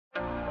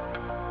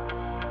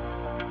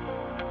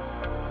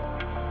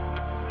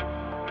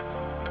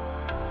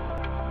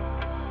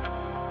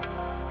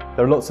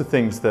There are lots of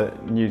things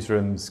that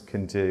newsrooms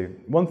can do.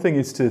 One thing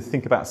is to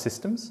think about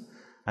systems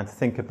and to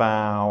think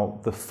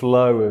about the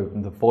flow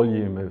and the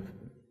volume of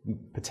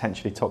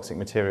potentially toxic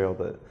material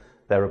that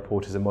their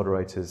reporters and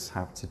moderators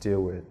have to deal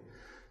with.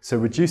 So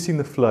reducing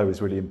the flow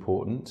is really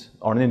important.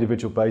 On an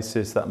individual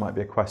basis, that might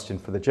be a question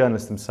for the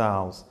journalists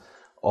themselves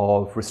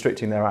of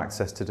restricting their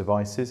access to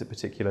devices at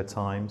particular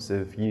times,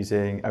 of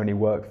using only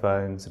work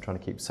phones and trying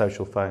to keep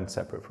social phones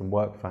separate from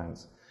work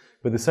phones.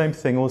 But the same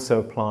thing also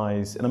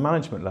applies in a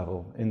management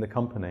level in the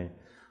company.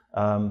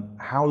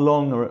 How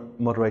long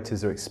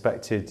moderators are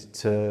expected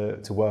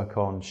to work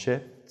on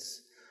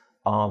shifts?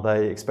 Are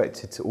they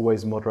expected to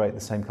always moderate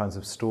the same kinds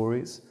of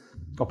stories?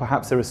 Or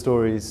perhaps there are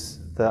stories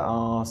that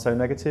are so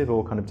negative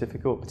or kind of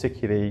difficult,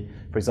 particularly,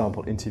 for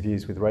example,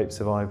 interviews with rape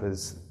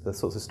survivors, the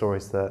sorts of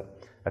stories that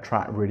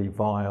attract really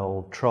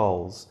vile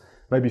trolls.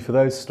 Maybe for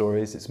those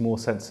stories, it's more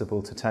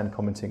sensible to turn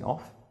commenting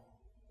off.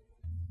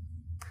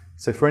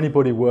 So for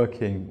anybody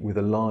working with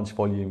a large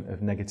volume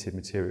of negative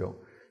material,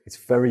 it's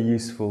very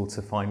useful to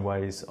find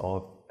ways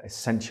of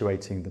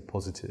accentuating the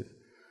positive.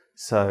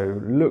 So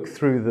look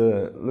through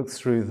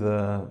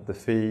the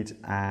feed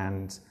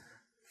and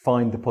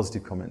find the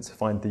positive comments,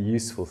 find the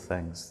useful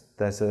things.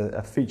 There's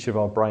a feature of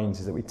our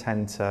brains is that we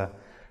tend to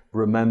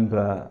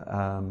remember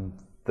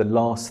the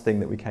last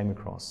thing that we came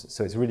across.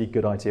 So it's a really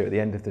good idea at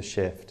the end of the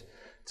shift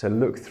to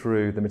look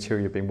through the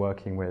material you've been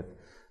working with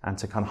and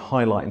to kind of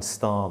highlight and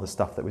star the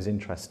stuff that was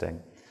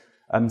interesting.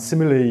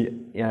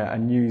 Similarly, a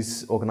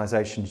news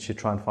organisation should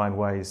try and find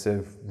ways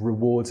of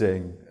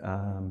rewarding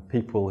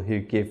people who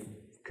give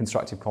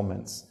constructive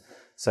comments.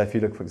 So if you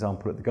look, for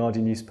example, at the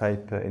Guardian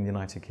newspaper in the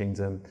United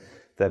Kingdom,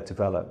 they've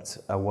developed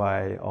a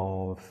way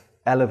of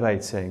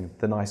elevating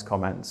the nice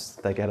comments.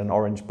 They get an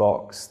orange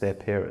box, they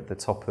appear at the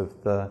top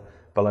of the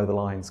below the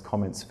lines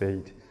comments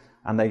feed,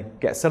 and they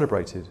get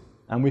celebrated.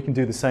 And we can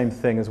do the same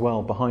thing as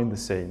well behind the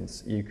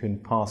scenes. You can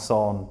pass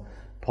on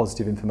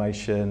positive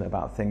information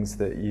about things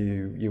that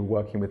you're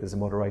working with as a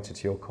moderator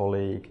to your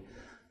colleague.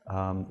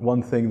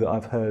 One thing that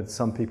I've heard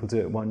some people do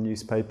at one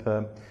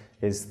newspaper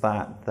is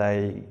that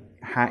they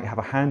have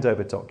a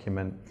handover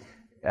document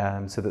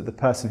so that the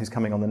person who's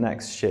coming on the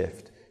next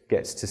shift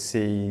gets to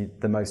see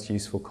the most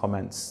useful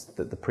comments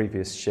that the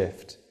previous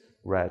shift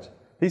read.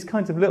 These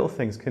kinds of little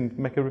things can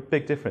make a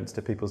big difference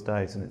to people's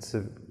days, and it's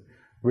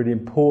really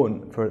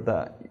important for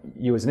that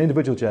you as an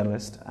individual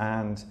journalist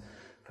and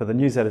for the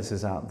news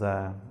editors out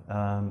there,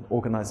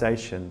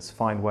 organisations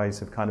find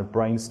ways of kind of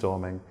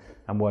brainstorming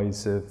and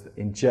ways of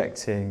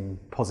injecting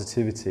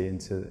positivity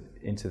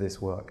into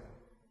this work.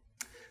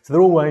 So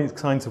there are all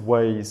kinds of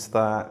ways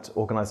that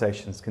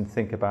organisations can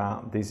think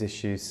about these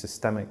issues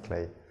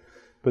systemically,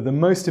 but the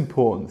most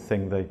important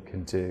thing they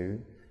can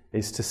do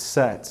is to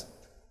set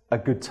a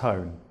good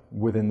tone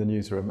within the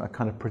newsroom,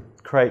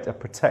 create a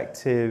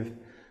protective,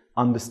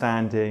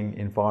 understanding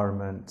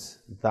environment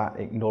that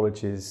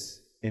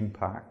acknowledges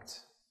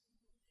impact.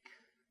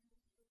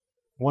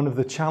 One of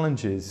the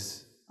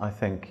challenges, I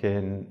think,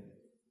 in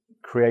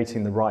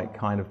creating the right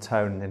kind of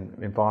tone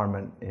and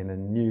environment in a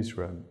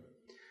newsroom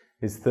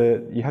is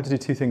that you have to do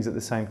two things at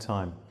the same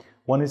time.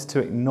 One is to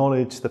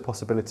acknowledge the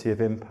possibility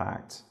of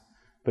impact,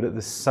 but at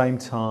the same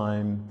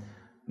time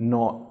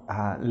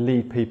not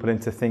lead people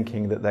into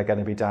thinking that they're going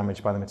to be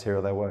damaged by the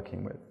material they're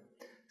working with.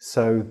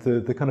 So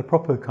the kind of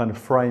proper kind of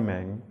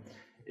framing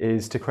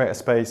is to create a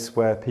space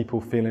where people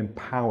feel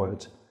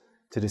empowered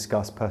to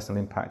discuss personal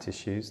impact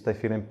issues. They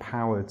feel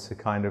empowered to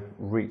kind of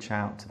reach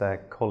out to their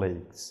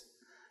colleagues,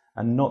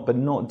 and not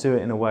do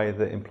it in a way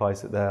that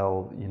implies that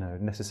they'll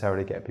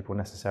necessarily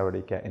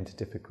get into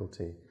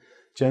difficulty.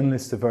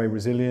 Journalists are very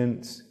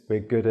resilient. We're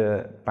good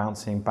at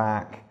bouncing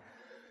back,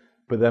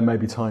 but there may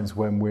be times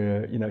when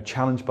we're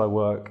challenged by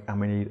work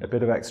and we need a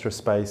bit of extra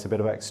space, a bit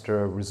of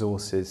extra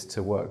resources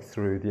to work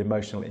through the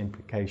emotional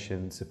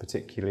implications of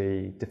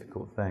particularly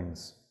difficult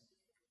things.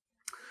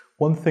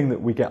 One thing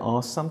that we get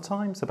asked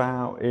sometimes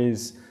about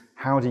is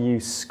how do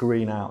you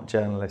screen out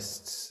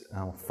journalists,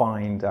 or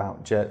find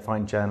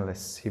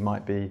journalists who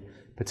might be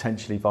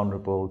potentially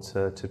vulnerable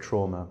to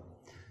trauma?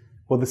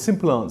 Well, the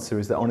simple answer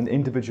is that on an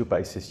individual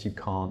basis you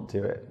can't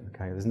do it.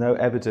 Okay? There's no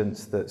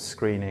evidence that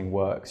screening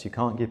works. You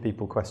can't give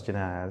people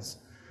questionnaires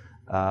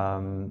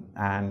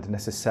and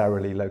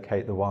necessarily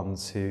locate the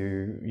ones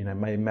who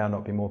may or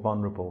not be more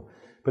vulnerable.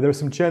 But there are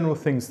some general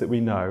things that we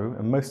know,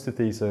 and most of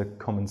these are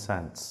common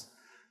sense.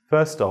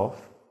 First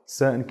off,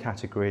 certain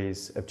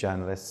categories of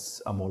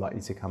journalists are more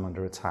likely to come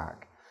under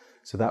attack.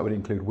 So that would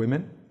include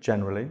women,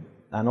 generally,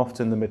 and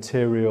often the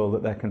material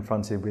that they're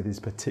confronted with is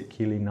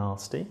particularly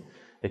nasty.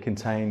 It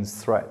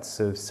contains threats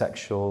of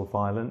sexual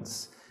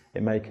violence.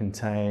 It may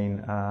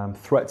contain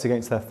threats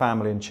against their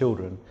family and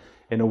children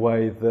in a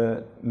way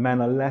that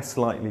men are less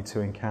likely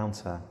to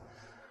encounter.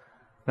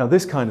 Now,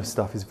 this kind of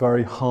stuff is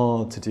very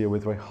hard to deal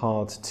with, very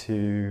hard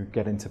to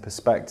get into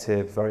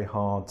perspective, very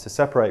hard to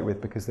separate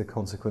with, because the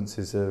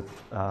consequences are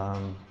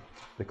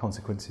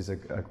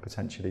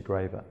potentially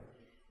graver.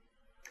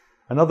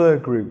 Another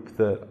group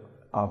that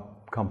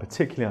come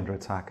particularly under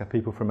attack are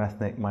people from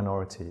ethnic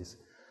minorities.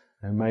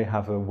 who may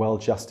have a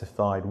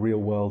well-justified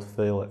real-world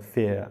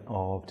fear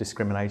of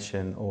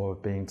discrimination or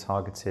of being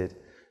targeted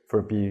for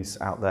abuse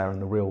out there in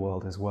the real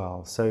world as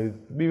well. So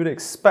we would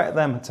expect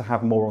them to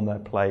have more on their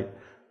plate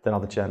than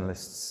other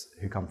journalists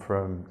who come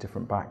from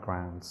different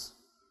backgrounds.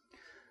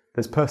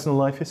 There's personal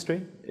life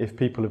history. If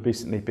people have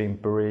recently been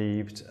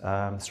bereaved,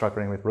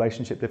 struggling with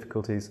relationship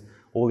difficulties,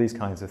 all these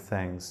kinds of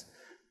things,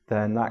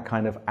 then that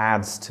kind of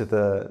adds to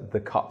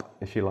the cup,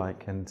 if you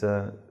like, and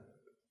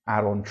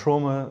add on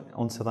trauma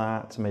onto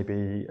that.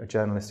 Maybe a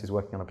journalist who's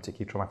working on a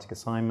particularly traumatic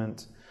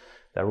assignment.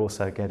 They're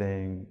also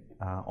getting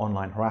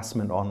online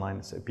harassment,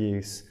 online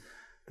abuse.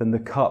 Then the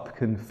cup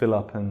can fill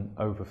up and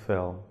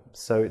overfill.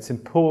 So it's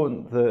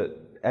important that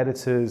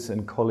editors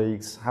and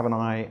colleagues have an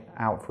eye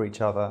out for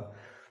each other,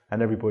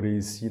 and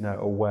everybody's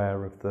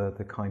aware of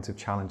the kinds of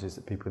challenges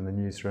that people in the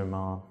newsroom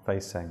are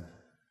facing.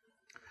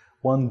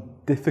 One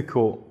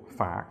difficult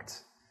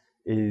fact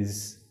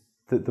is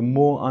that the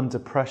more under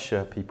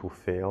pressure people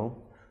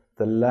feel,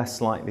 the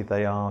less likely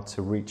they are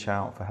to reach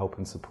out for help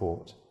and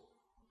support.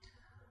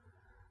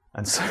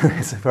 And so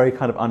it's a very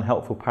kind of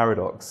unhelpful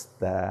paradox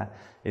there,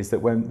 is that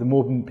when the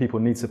more people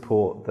need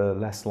support, the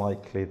less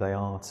likely they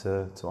are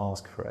to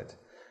ask for it.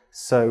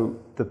 So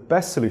the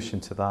best solution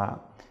to that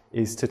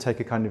is to take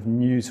a kind of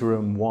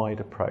newsroom-wide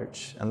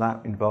approach, and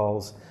that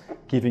involves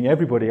giving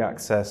everybody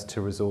access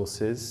to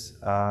resources,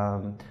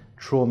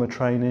 trauma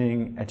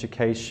training,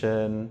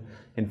 education,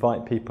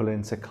 invite people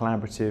into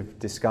collaborative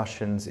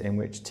discussions in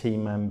which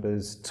team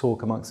members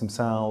talk amongst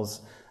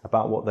themselves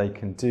about what they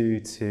can do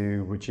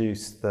to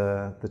reduce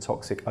the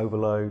toxic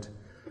overload,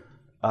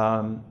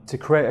 to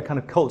create a kind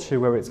of culture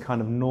where it's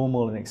kind of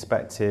normal and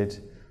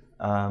expected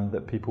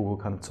that people will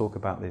kind of talk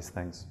about these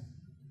things.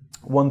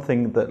 One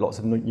thing that lots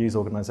of news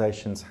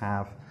organisations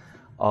have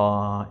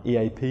are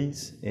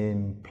EAPs,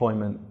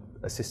 employment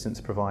assistance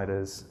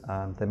providers.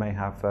 They may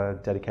have a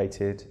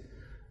dedicated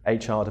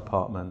HR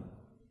department.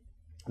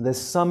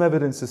 There's some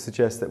evidence to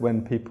suggest that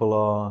when people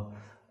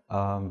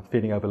are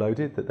feeling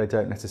overloaded, that they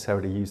don't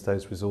necessarily use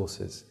those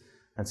resources.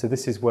 And so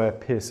this is where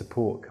peer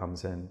support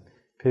comes in.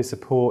 Peer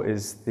support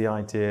is the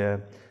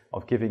idea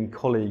of giving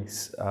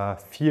colleagues a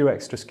few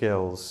extra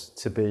skills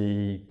to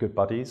be good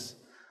buddies,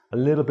 a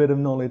little bit of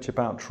knowledge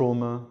about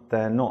trauma.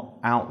 They're not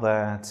out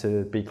there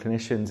to be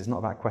clinicians. It's not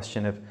about a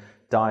question of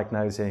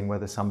diagnosing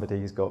whether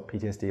somebody's got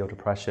PTSD or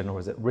depression or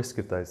is at risk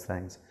of those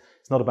things.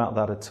 It's not about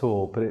that at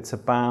all, but it's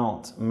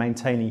about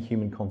maintaining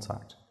human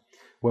contact.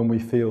 When we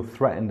feel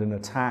threatened and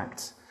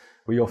attacked,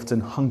 we often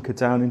hunker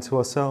down into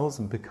ourselves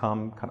and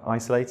become kind of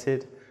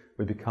isolated.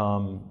 We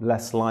become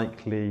less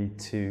likely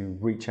to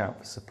reach out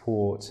for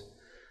support.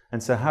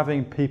 And so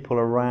having people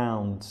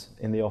around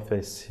in the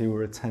office who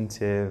are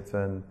attentive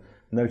and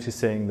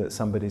noticing that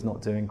somebody's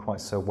not doing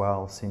quite so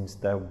well, seems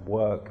their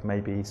work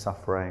may be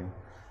suffering,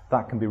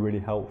 that can be really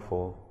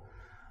helpful.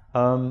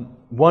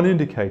 One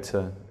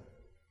indicator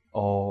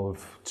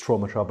of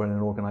trauma trouble in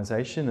an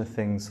organisation are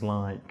things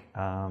like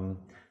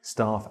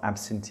staff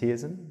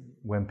absenteeism.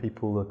 When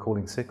people are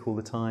calling sick all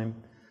the time,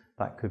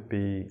 that could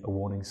be a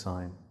warning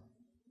sign.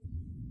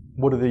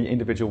 What are the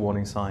individual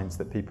warning signs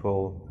that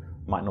people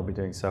might not be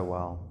doing so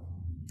well?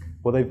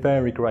 Well, they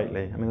vary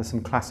greatly. I mean, there's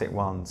some classic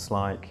ones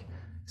like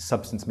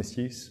substance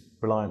misuse,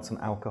 reliance on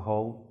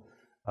alcohol.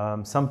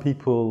 Some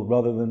people,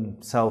 rather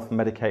than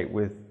self-medicate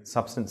with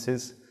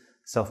substances,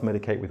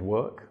 self-medicate with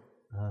work,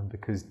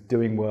 because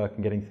doing work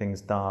and getting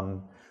things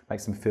done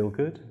makes them feel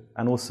good.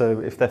 And also,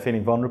 if they're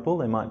feeling vulnerable,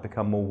 they might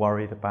become more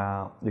worried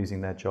about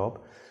losing their job.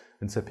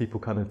 And so people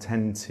kind of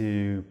tend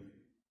to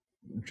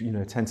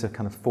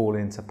kind of fall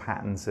into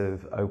patterns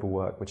of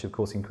overwork, which of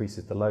course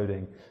increases the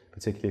loading,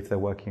 particularly if they're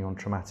working on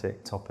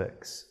traumatic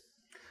topics.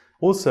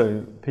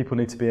 Also, people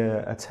need to be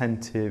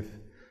attentive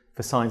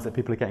for signs that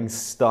people are getting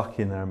stuck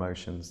in their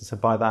emotions. So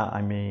by that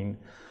I mean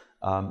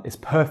it's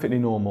perfectly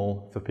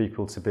normal for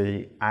people to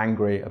be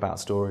angry about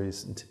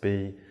stories and to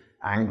be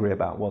angry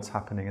about what's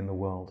happening in the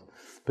world.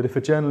 But if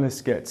a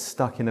journalist gets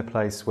stuck in a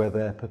place where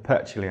they're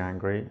perpetually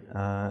angry,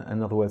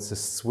 in other words, the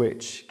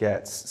switch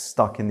gets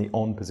stuck in the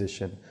on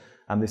position,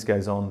 and this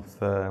goes on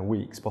for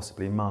weeks,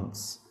 possibly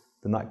months,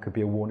 then that could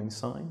be a warning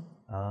sign.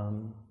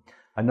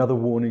 Another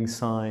warning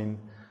sign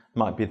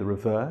might be the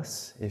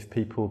reverse. If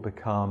people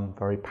become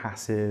very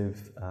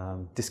passive,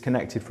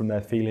 disconnected from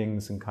their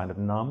feelings and kind of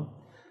numb.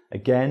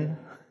 Again,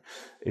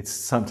 it's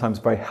sometimes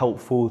very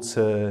helpful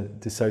to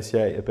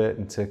dissociate a bit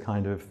and to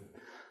kind of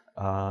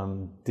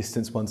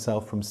distance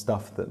oneself from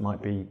stuff that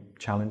might be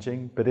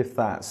challenging. But if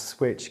that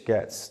switch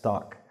gets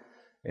stuck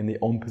in the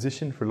on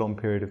position for a long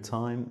period of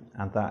time,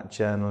 and that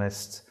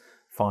journalist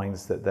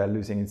finds that they're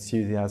losing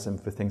enthusiasm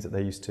for things that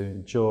they used to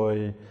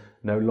enjoy,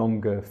 no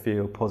longer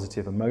feel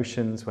positive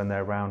emotions when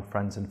they're around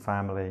friends and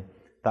family,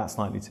 that's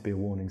likely to be a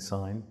warning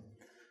sign.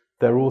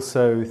 There are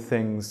also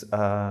things,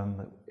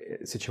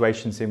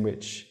 situations in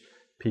which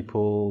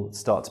people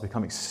start to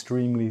become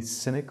extremely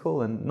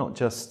cynical, and not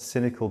just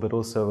cynical, but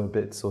also a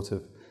bit sort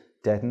of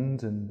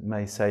deadened, and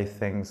may say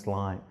things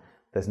like,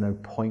 there's no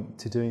point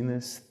to doing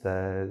this,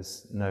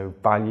 there's no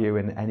value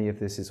in any of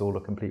this, it's all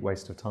a complete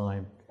waste of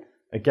time.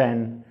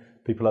 Again,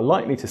 People are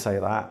likely to say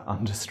that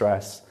under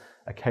stress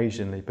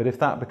occasionally, but if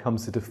that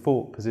becomes the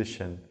default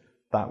position,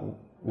 that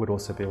would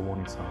also be a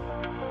warning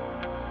sign.